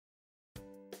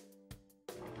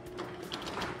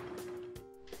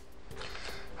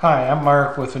Hi, I'm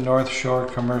Mark with the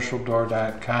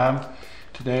NorthShoreCommercialDoor.com.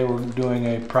 Today we're doing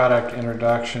a product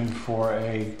introduction for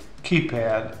a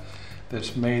keypad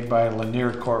that's made by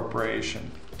Linear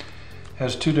Corporation. It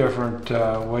has two different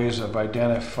ways of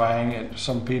identifying it.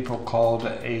 Some people call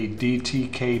it a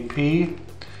DTKP.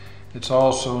 It's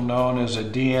also known as a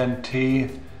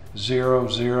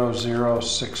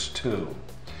DNT00062.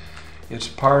 It's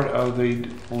part of the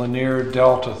Linear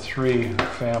Delta-3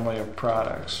 family of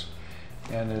products.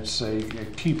 And it's a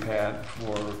keypad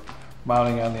for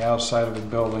mounting on the outside of a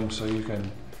building so you can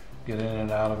get in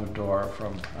and out of a door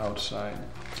from outside.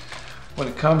 When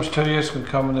it comes to you, it's going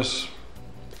to come in this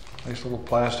nice little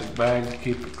plastic bag to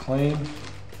keep it clean.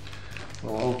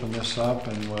 We'll open this up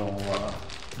and we'll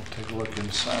take a look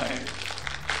inside.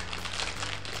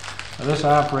 Now, this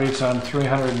operates on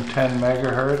 310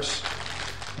 megahertz,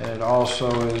 and it also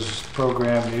is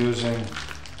programmed using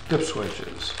dip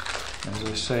switches. As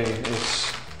I say,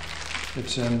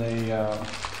 it's in the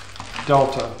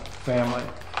Delta family.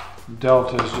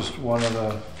 Delta is just one of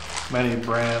the many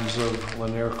brands of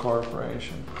Linear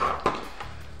Corporation.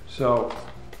 So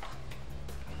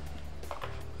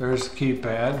there's the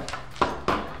keypad.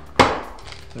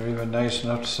 They're even nice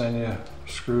enough to send you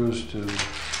screws to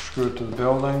screw it to the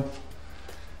building.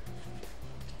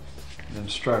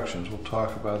 Instructions, we'll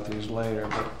talk about these later,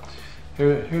 but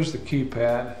here's the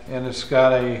keypad, and it's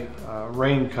got a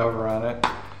rain cover on it,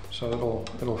 so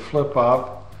it'll flip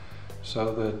up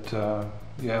so that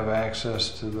you have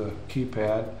access to the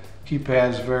keypad.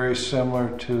 Keypad is very similar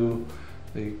to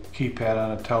the keypad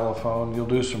on a telephone. You'll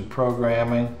do some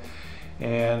programming,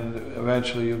 and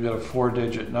eventually you'll get a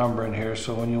 4-digit number in here,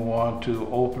 so when you want to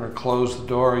open or close the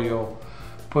door, you'll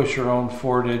push your own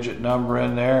 4-digit number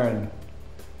in there and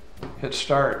hit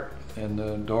start, and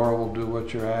the door will do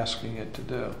what you're asking it to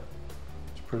do.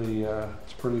 It's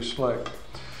pretty slick.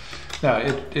 Now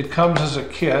it comes as a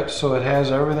kit, so it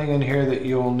has everything in here that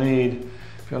you'll need.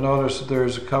 If you'll notice,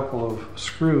 there's a couple of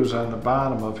screws on the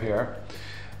bottom of here.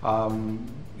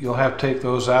 You'll have to take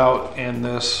those out, and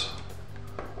this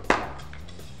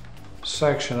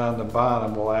section on the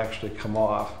bottom will actually come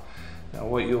off. Now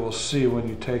what you will see when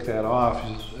you take that off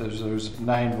is there's a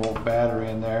 9-volt battery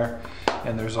in there,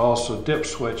 and there's also dip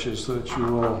switches that you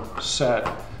will set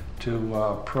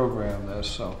to program this.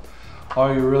 So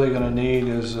all you're really going to need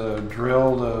is a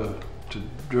drill to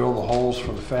drill the holes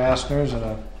for the fasteners, and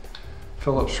a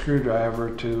Phillips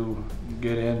screwdriver to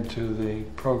get into the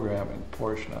programming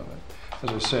portion of it.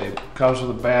 As I say, it comes with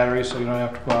a battery, so you don't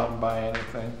have to go out and buy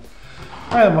anything.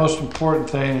 Probably the most important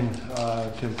thing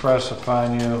to impress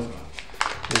upon you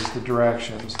is the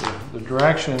directions. The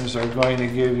directions are going to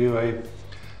give you a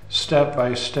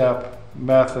step-by-step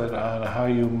method on how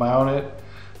you mount it,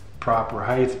 proper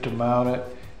height to mount it,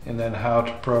 and then how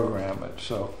to program it.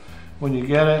 So when you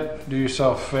get it, do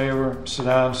yourself a favor, sit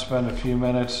down, spend a few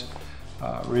minutes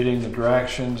reading the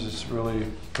directions. It's really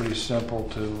pretty simple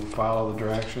to follow the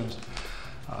directions.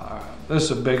 This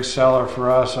is a big seller for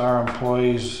us. Our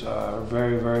employees are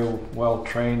very, very well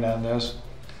trained on this.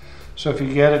 So if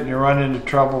you get it and you run into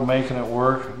trouble making it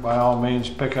work, by all means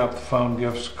pick up the phone,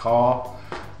 give us a call.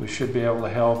 We should be able to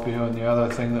help you. And the other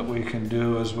thing that we can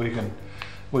do is we can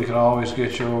always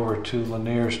get you over to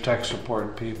Linear's tech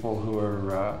support people, who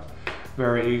are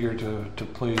very eager to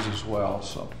please as well.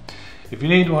 So if you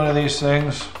need one of these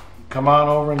things, come on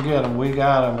over and get them. We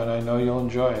got them, and I know you'll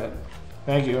enjoy it.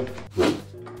 Thank you.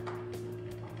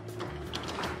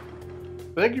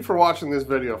 Thank you for watching this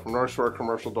video from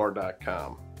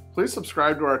NorthShoreCommercialDoor.com. Please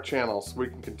subscribe to our channel so we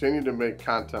can continue to make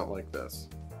content like this.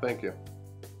 Thank you.